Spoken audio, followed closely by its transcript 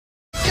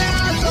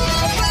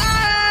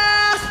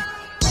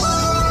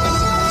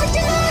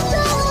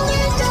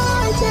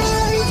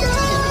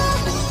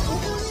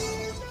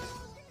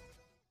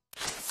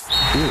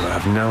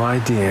no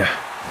idea.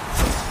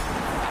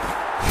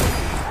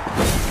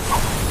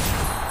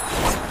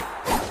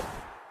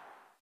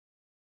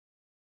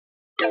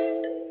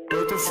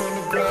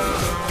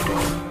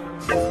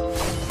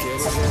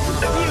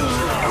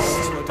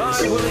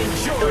 I will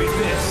enjoy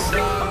this.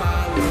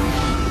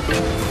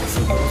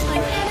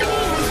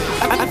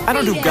 I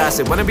don't do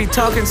gossip. When I be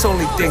talking, it's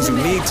only things you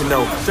need to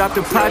know. Drop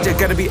the project,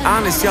 gotta be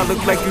honest. Y'all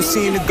look like you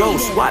seen a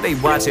ghost. Why they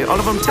watching? All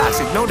of them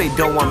toxic. No, they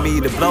don't want me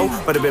to blow,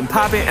 but I've been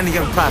popping and a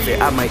young prophet.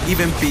 I might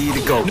even be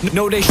the GOAT.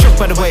 No, they shook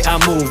by the way I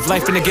move.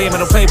 Life in the game, I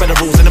don't play by the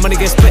rules. And the money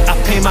gets split, I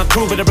pay my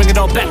crew, but I bring it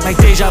all back like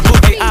deja vu.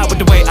 AI with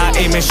the way I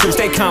aim and shoot.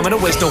 Stay calm, I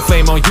don't waste no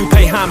flame on you.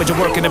 Pay homage, I'm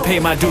working to pay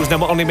my dues.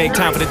 Now I only make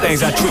time for the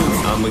things I choose.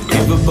 I'm a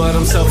giver, but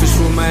I'm selfish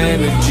with my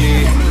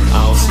energy.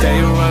 I don't stay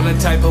around the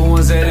type of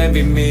ones that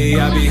envy me.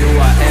 I be who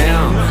I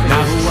am,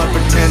 not who I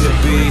pretend to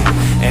be.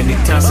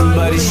 Anytime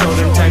somebody show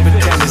them type of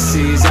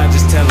tendencies, I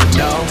just tell them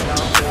no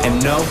and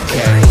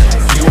okay.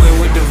 You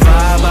ain't with the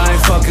vibe, I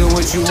ain't fucking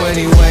with you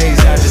anyways.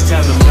 I just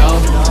tell them no,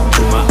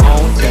 do my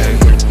own thing.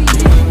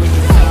 You ain't with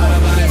the vibe,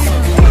 I ain't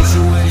fucking with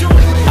you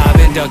anyways. I've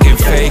been ducking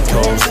fake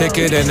hoes,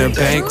 thicker than a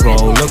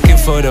bankroll, looking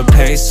for the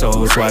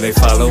pesos while they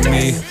follow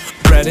me.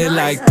 Spread it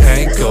like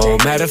panko,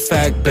 matter of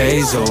fact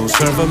Bezos.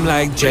 Serve them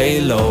like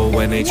J-Lo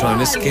when they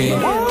tryna scheme.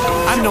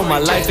 I know my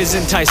life is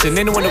enticing,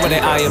 ain't no wonder why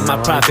they eyeing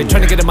my profit.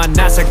 Tryna get in my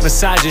knots like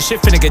massages,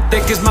 shit finna get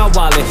thick as my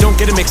wallet. Don't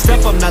get it mixed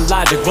up, I'm not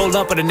logic. Roll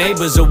up with the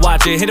neighbors will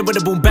watch it. Hit it with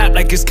a boom bap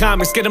like it's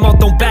comics. Get them all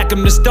thrown back,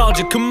 I'm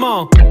nostalgic, come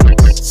on.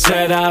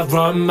 Said I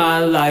run my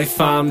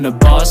life, I'm the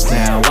boss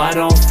now. I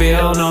don't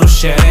feel no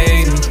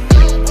shame,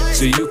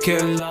 so you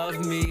can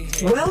love me.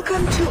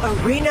 Welcome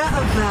to Arena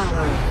of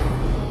Valor.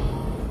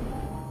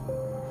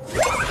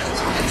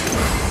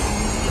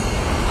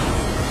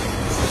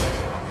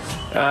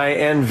 I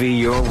envy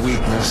your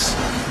weakness.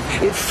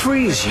 It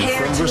frees you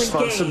Prepare from to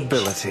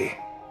responsibility.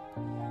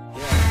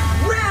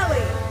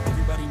 Rally!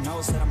 Everybody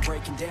knows that I'm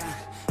breaking down.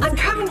 I'm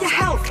coming to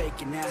help.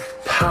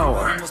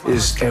 Power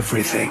is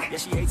everything. Yeah,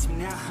 she hates me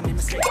now. I made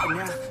mistakes, but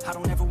now I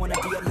don't ever wanna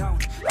be alone.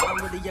 I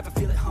don't really ever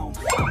feel at home.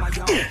 On my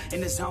own,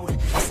 in the zone.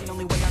 That's the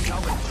only way I know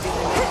it.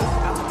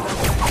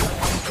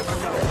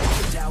 Feeling it. Out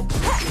the doubt.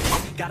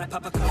 Gotta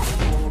pop a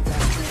couple more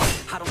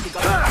rounds. I don't think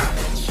I'll ever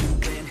let you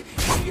win.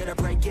 Easier to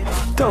break it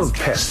up. Don't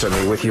pester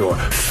me with your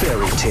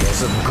fairy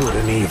tales of good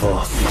and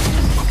evil.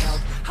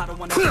 I don't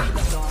wanna be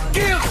alone.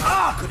 Give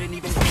up! Couldn't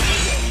even feel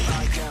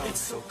it. It's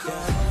so cold.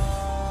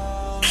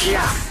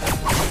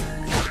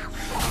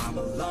 I'm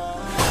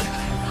alone.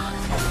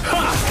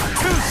 Ha!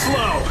 Too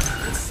slow!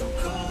 It's so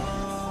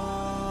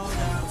cold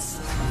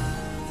outside.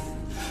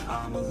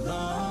 I'm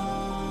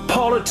alone.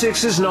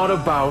 Politics is not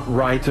about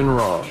right and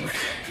wrong.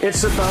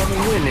 It's about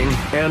winning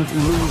and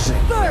losing.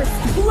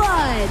 First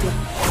blood!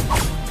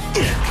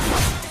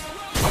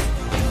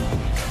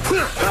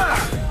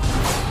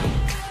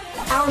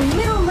 Our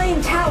middle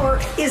lane tower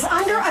is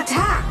under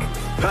attack.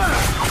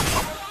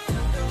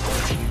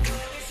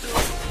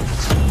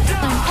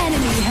 An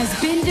enemy has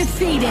been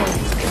defeated.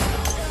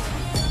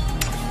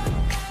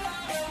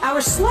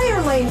 Our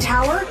Slayer lane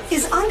tower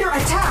is under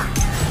attack.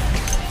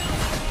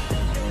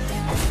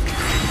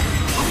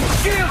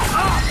 Give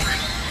up!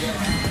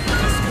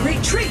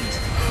 Retreat!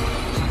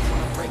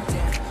 Break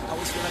down.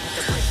 Always feel like I have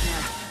to break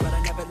now, but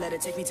I never let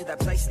it take me to that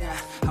place now.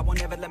 I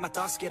won't ever let my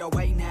thoughts get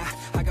away now.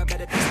 I got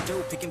better things to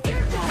do, pick and pick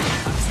now.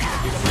 I'm just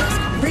gonna be the best.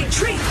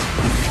 Retreat!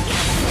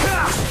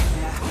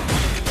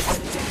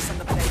 Dance on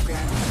the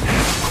playground.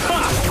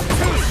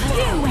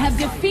 You have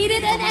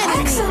defeated an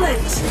enemy.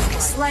 Excellent!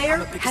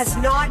 Slayer has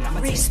not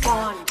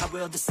respawned. I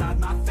will decide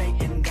my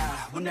fate and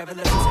I will never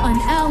let it An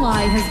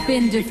ally has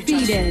been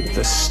defeated.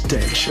 The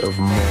stench of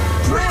more.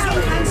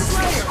 Dragon and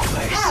Slayer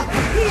have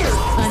appeared.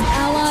 An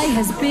ally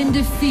has been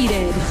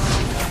defeated.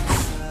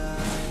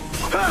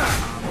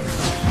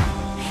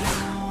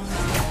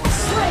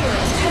 Slayer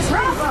has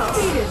been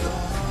defeated.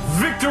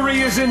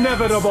 Victory is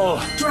inevitable!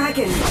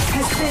 Dragon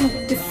has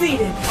been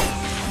defeated.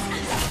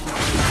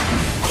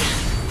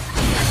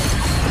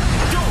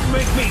 Don't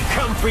make me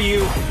come for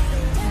you!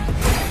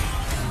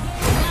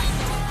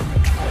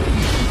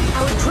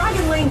 Our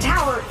Dragon lane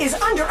tower is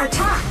under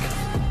attack.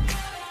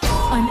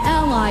 An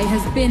ally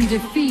has been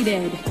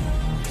defeated.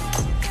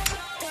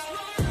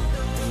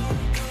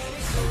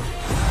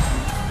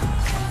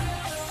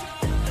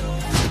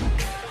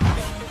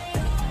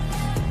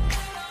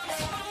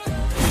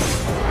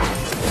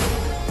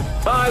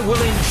 I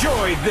will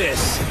enjoy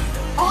this!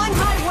 On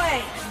my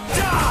way.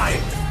 Die!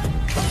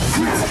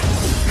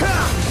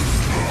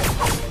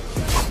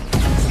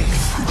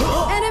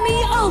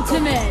 Enemy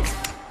ultimate.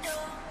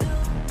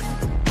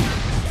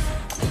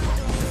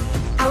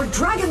 Our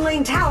Dragon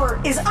lane tower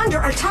is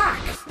under attack.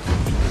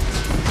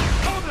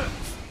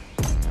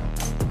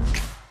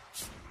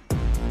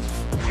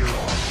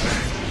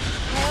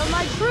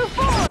 My crew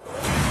forward.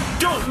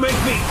 Don't make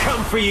me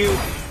come for you!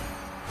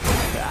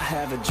 I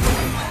have a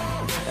dream,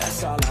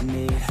 that's all I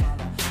need.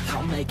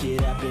 I'll make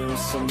it happen with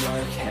some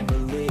work and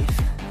belief.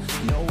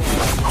 No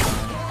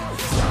one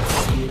so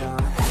get on.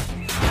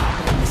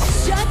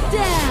 Shut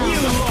down. You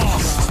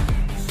lost!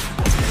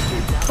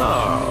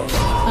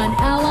 An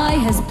ally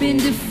has been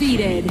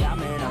defeated.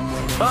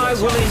 I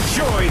will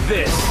enjoy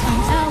this. An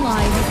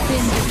ally has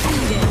been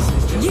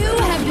defeated. You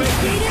have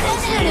defeated an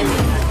enemy.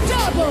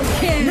 Double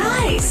kill.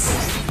 Nice!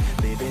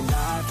 Living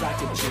life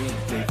like a dream,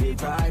 live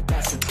it right,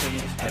 that's the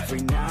thing.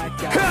 Every night,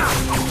 got a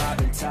dream, I've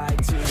been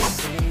tied to the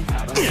scene.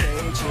 Out on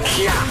stage,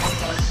 here,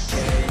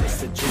 it's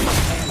the dream,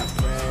 and I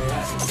pray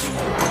as a team.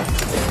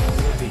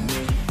 Living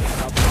it, if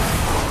I want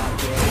it, I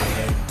get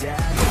it. Head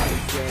down, I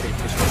regret it.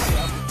 Push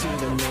myself to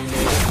the limit.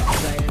 If I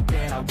play it,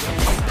 then I win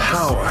it.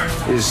 Power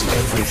is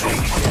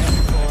everything.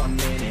 For a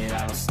minute, I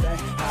don't stay,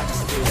 I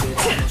just do it,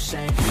 no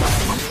shame.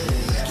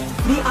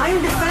 The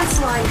iron defense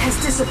line has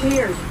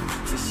disappeared.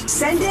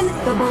 Send in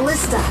the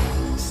ballista.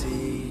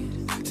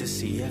 To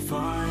see if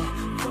I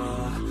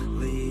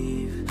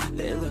believe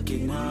they're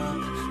looking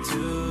up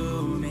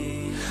to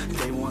me.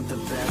 They want the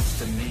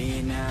best of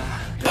me now.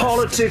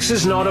 Politics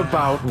is not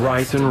about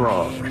right and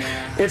wrong.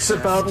 It's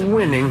about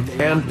winning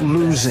and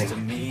losing.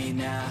 Me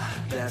now,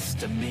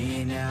 best of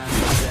me now,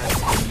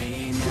 best of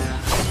me now,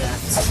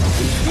 best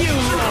of me. You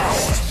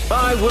lost.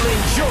 I will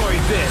enjoy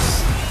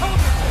this.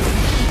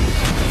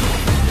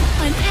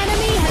 An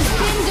enemy has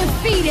been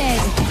defeated.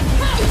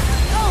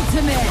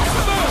 Ultimate.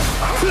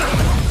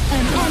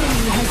 An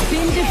enemy has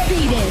been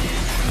defeated.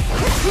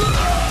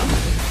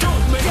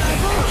 Don't make me.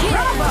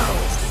 Bravo!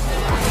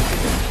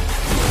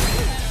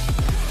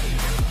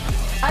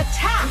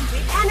 Attack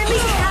the enemy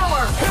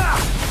tower!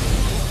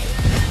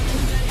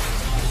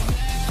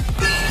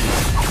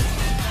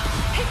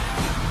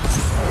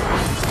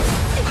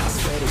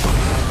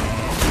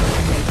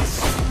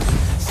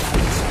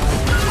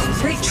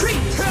 Retreat!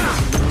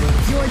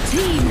 Your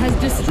team has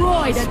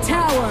destroyed a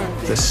tower.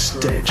 The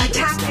stench.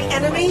 Attack the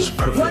enemy!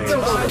 Wonder I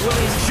Woman! will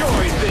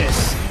enjoy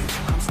this.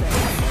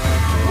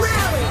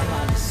 Rally!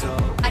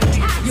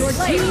 Attack Your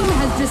team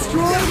has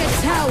destroyed a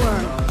tower.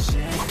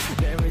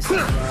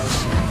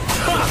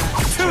 Ha!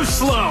 Too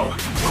slow.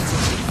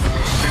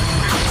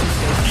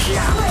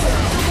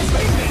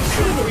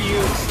 Good for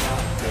you.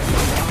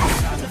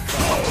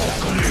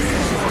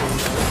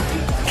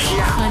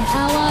 An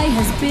ally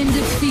has been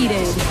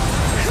defeated.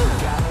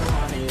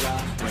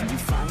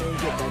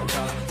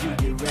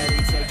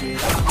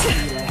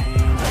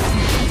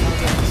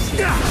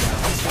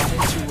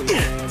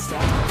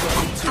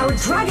 Our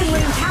Dragon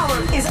Lane tower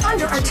is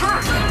under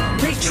attack!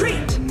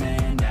 Retreat!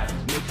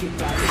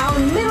 Our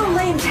middle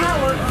lane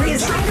tower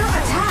is under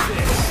attack!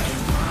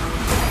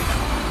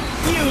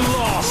 You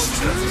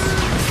lost.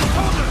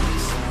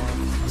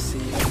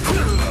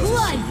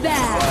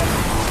 Bloodbath.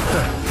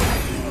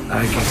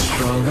 I get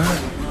stronger,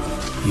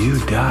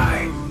 you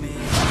die.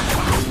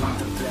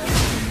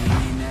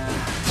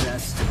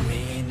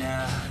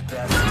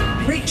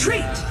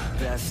 Retreat!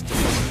 Best of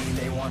me,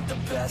 they want the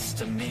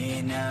best of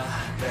me now,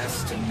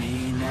 best of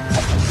me now,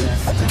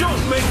 best of me.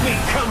 Don't make me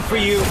come for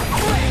you.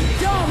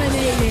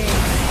 Dominating.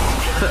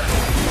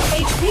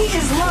 HP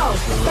is low.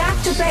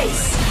 Back to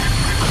base.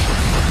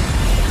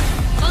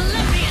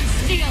 Olympian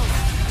steel.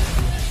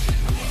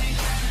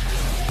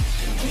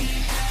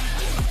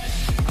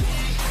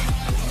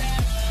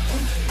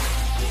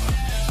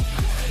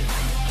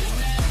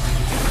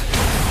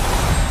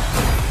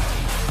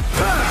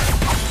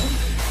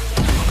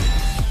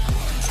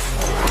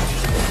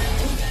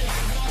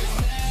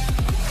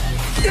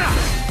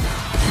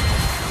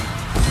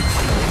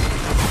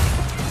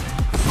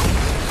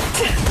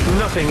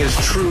 Nothing is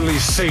truly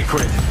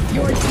sacred.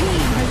 Your team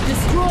has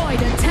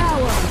destroyed a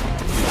tower.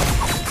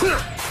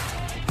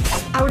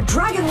 Our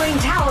Dragon Lane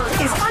tower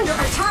is under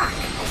attack!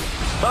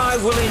 I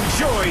will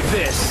enjoy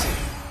this.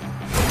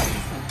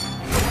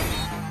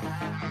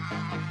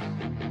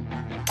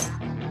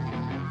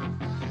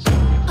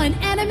 An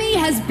enemy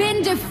has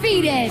been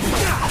defeated.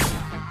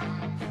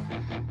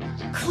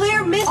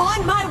 Clear mid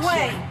on my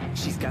way!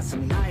 She's got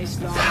some nice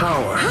long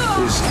Power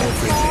is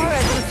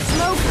everything.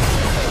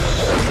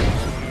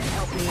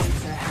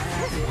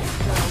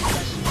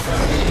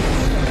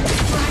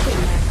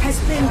 Has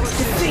been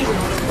defeated.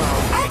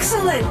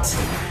 Excellent!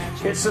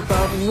 It's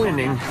about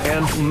winning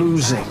and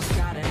losing.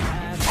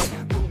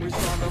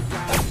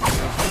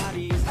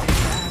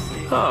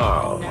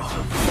 Oh,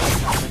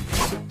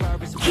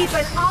 Keep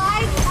an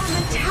eye on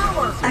the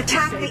tower!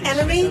 Attack the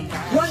enemy,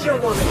 Wonder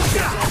Woman!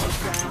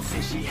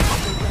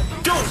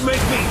 Don't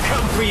make me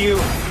come for you.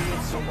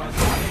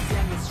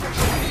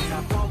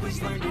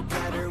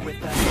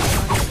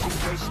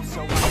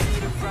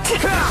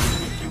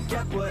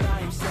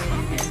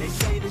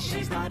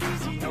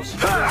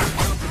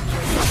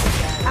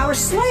 Our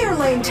Slayer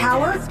Lane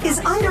tower is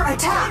under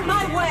attack! On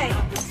my way!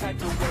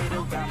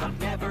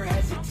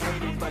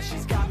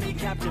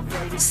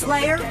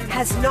 Slayer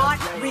has not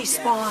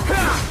respawned.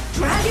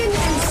 Dragon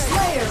and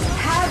Slayer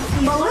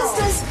have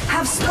ballistas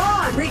have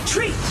spawned.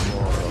 Retreat!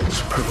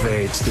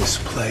 pervades this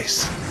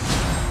place.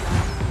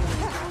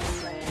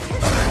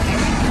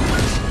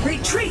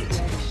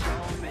 Retreat!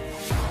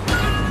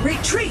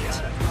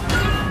 Retreat!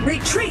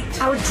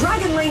 Retreat! Our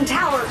Dragon Lane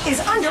tower is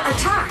under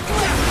attack!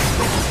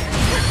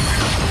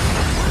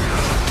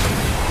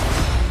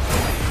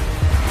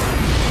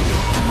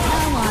 An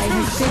ally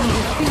has been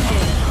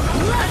defeated.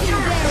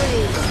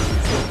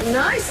 Legendary!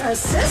 Nice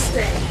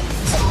assisting.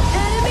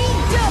 Enemy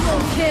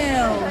double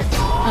kill!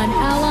 An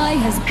ally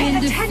has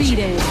been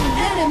defeated.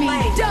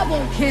 Enemy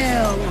double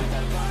kill!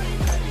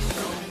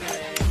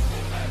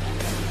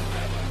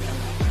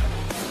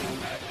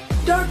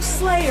 Dark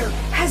Slayer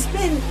has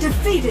been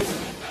defeated.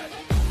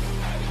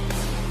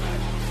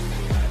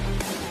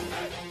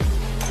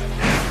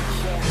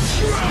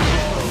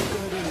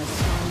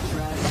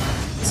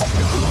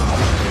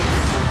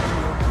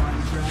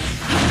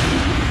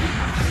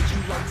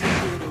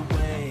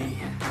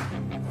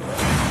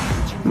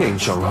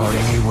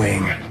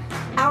 Wing.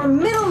 Our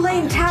middle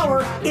lane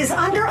tower is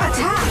under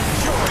attack.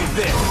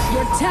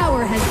 Your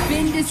tower has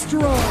been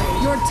destroyed.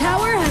 Your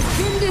tower has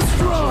been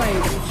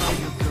destroyed.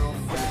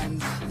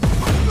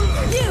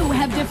 You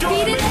have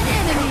defeated an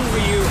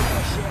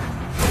enemy.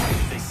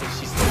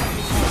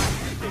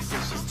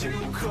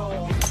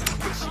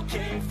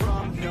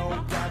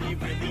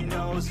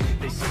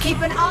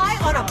 Keep an eye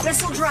on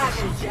Abyssal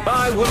Dragon.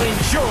 I will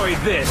enjoy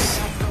this.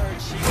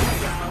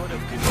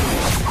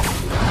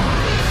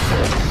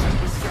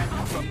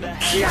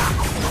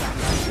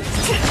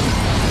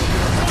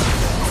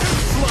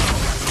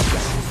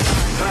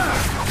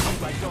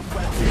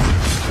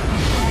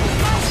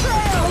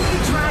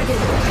 Ugi Dragon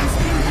has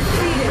been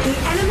defeated. The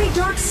enemy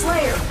Dark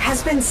Slayer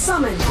has been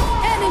summoned.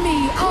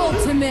 Enemy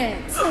ultimate.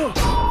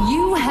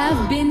 You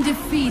have been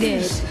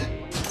defeated.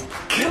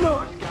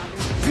 Cannot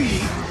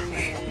be.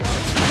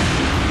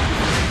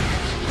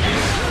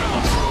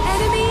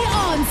 Enemy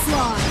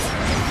onslaught.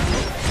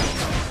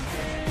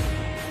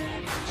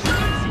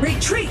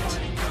 Retreat.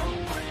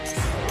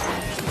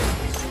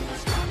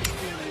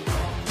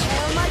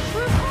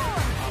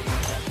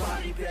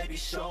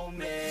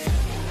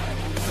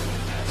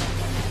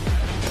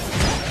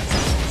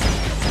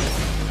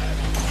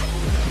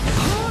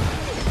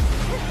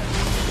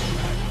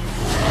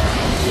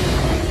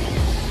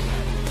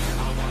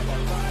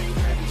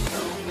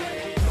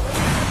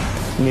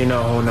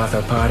 Nino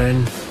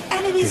Nathaparan.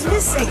 Enemies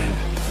missing.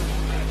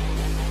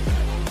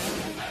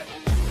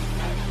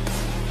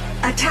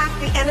 Attack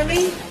the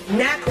enemy,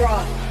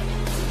 Nacra.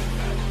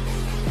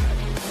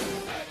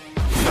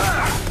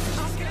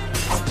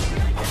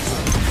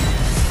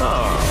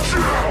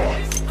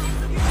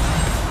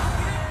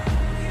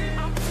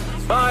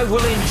 I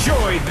will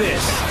enjoy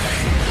this.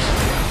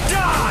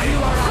 Die!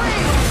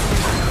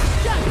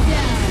 Shut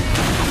down.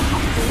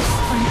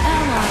 An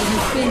ally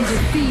has been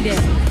defeated.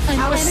 An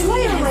Our enemy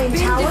Slayer has lane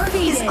been tower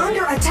defeated. is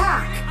under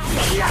attack.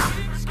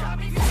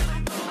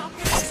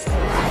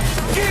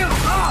 Give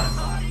up!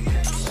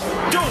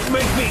 Don't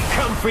make me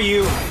come for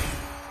you.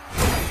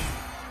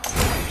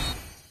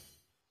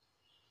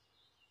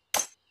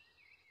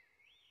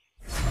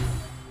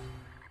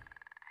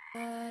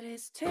 But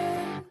it's too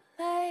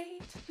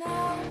late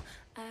now.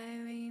 I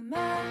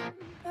remember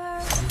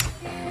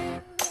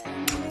you.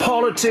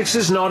 Politics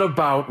is not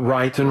about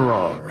right and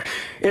wrong.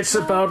 It's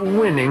about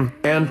winning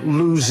and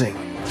losing.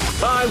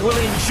 I will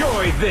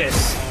enjoy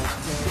this.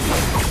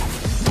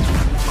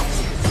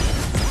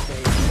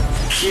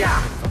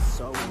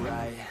 So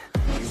right,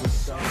 we were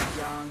so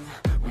young,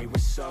 we were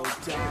so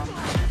dumb,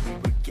 we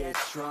would get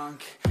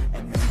drunk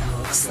and then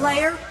hook up.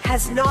 Slayer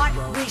has not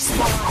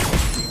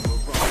respawned. We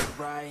were all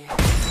right,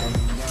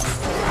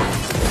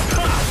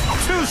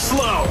 Too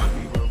slow.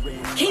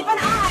 Keep an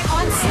eye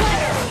on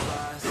Slayer.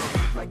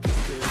 like a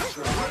good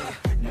try,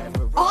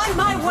 never On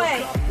my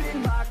way.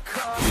 in my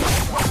car,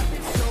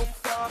 walking so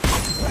far,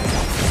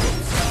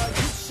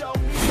 you show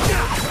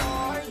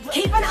me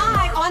Keep an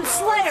eye on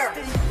Slayer.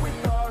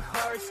 with our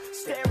hearts,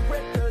 stare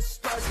at the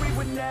stars, we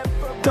would never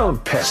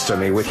Don't pester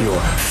me with your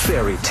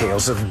fairy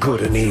tales of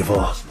good and evil.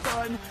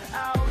 run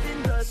out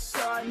in the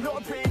sun,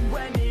 or been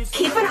when it's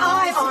Keep an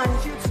eye on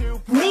you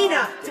to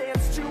Nina.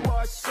 dance to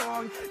our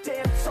song,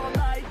 dance all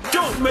night.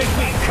 Don't make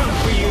me come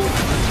for you.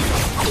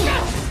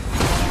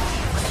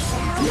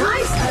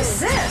 Nice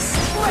assist.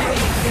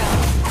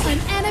 An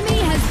enemy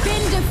has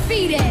been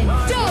defeated.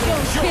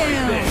 Double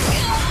kill.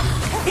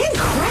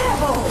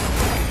 Incredible.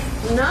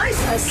 Nice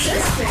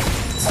assisting.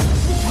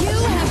 You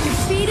have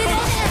defeated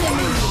an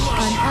enemy.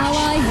 An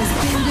ally has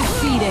been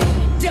defeated.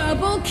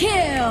 Double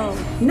kill.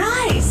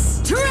 Nice.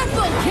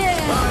 Triple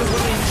kill. I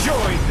will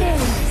enjoy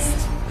this.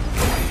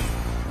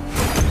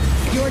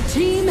 Your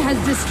team has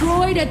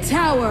destroyed a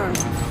tower.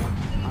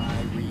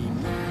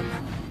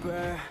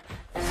 Remember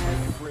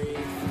everything.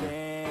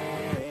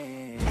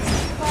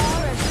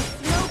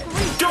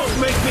 Don't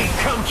make me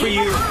come for Keep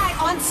an you. eye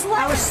on Slayer.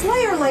 Our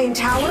Slayer lane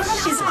tower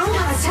is under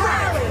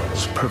attack.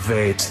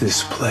 Pervades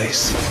this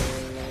place.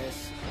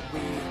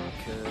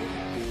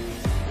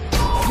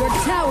 Your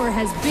tower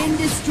has been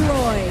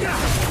destroyed.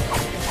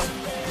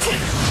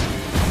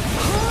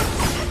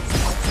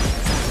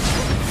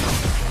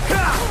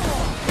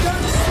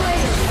 Dark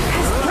Slayer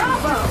has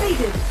been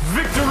defeated.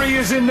 Victory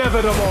is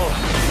inevitable.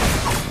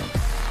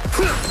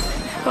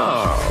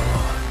 Oh.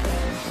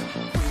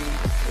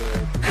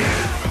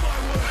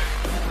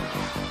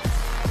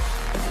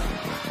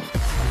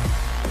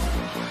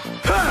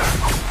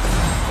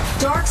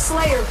 Dark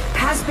Slayer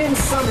has has been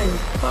summoned.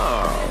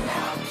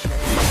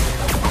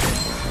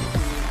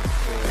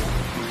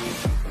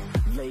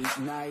 Late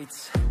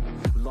nights,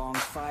 long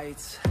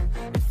fights,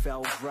 it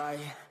felt right,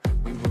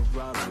 we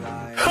were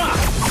alive. Ha!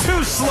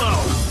 Too slow!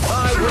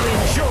 I will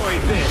enjoy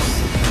this!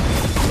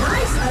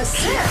 Nice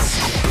assist.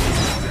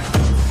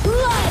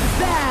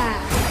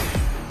 Bloodbath!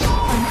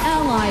 An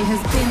ally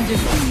has been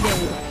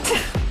defeated.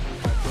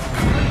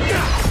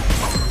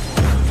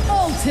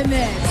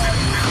 Ultimate!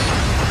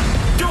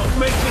 Don't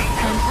make me An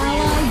come for you!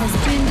 ally has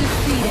been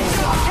defeated.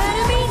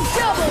 Enemy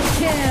double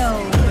kill!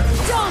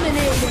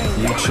 Dominating!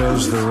 You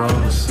chose the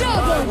wrong side.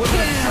 Double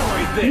kill!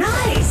 Enjoy this!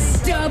 Nice.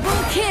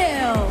 Double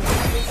kill!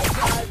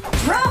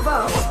 Bravo.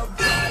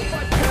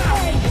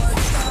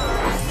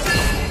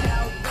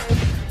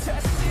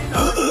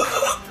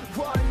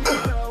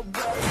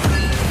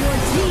 Your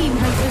team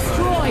has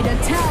destroyed a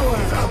tower!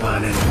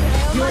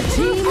 Your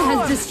team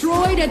has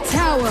destroyed a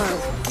tower!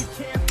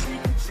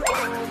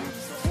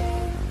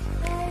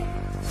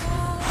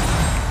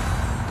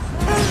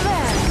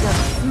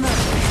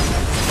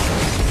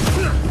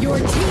 Your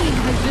team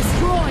has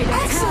destroyed a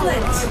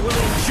Excellent. tower! I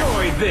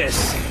will enjoy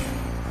this!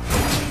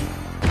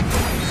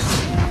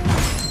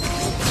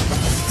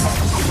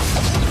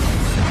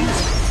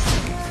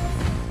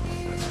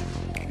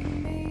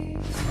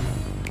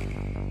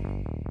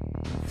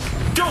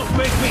 Don't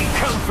make me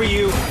come for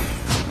you!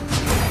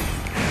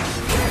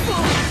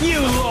 You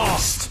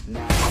lost!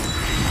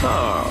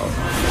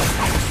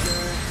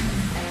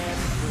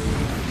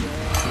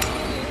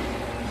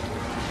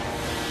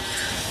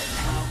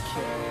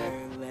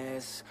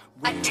 Careless,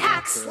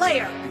 Attack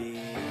Slayer.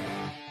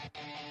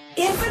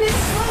 Infinite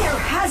Slayer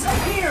has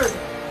appeared.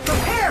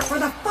 Prepare for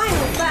the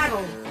final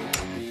battle.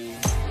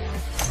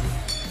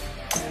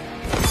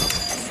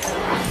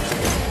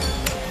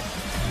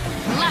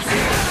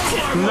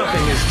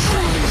 Nothing is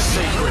truly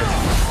sacred.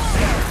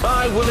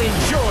 I will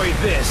enjoy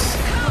this!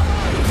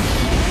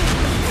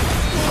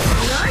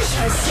 Nice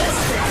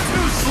assistant.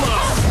 Too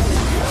slow!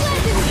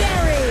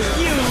 Legendary!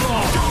 You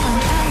lost!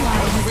 An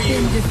ally has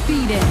been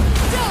defeated.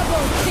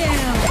 Double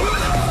kill!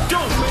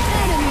 Don't make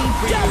me Enemy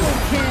double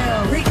kill!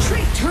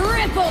 Retreat.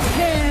 Triple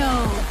kill!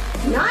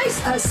 Nice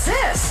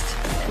assist.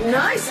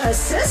 Nice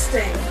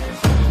assisting.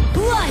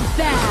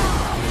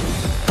 Bloodbath!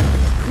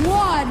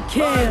 Quad I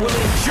kill! will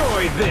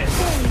enjoy this!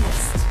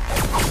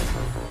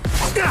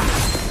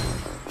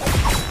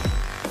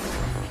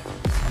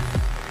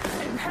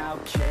 and how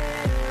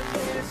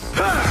careless.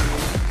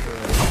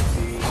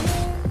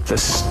 The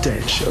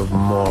stench of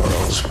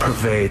morals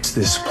pervades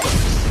this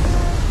place.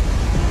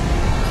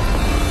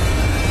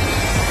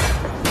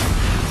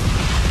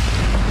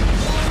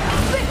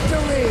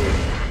 Victory!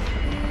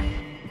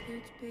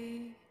 Could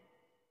be.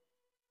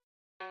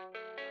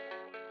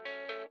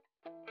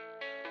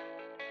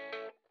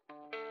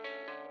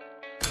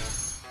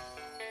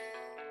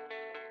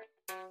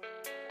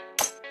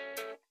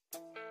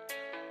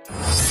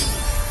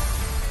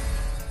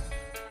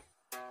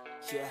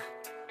 Yeah,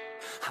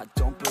 I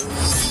don't believe in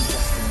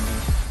destiny.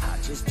 I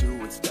just do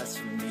what's best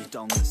for me.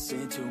 Don't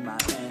listen to my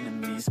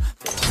enemies.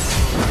 They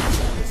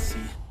jealousy.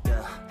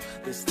 Yeah,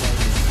 this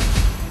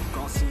legacy.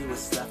 Gonna see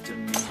what's left of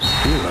me.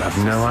 You have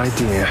no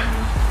idea.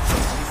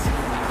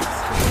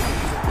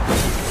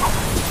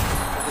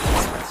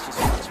 Let's just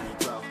watch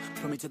me grow.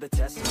 Put me to the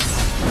test.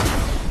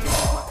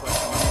 My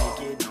quest, I'ma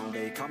make it known.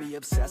 They call me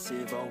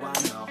obsessive. Oh, I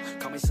know.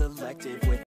 Call me selective with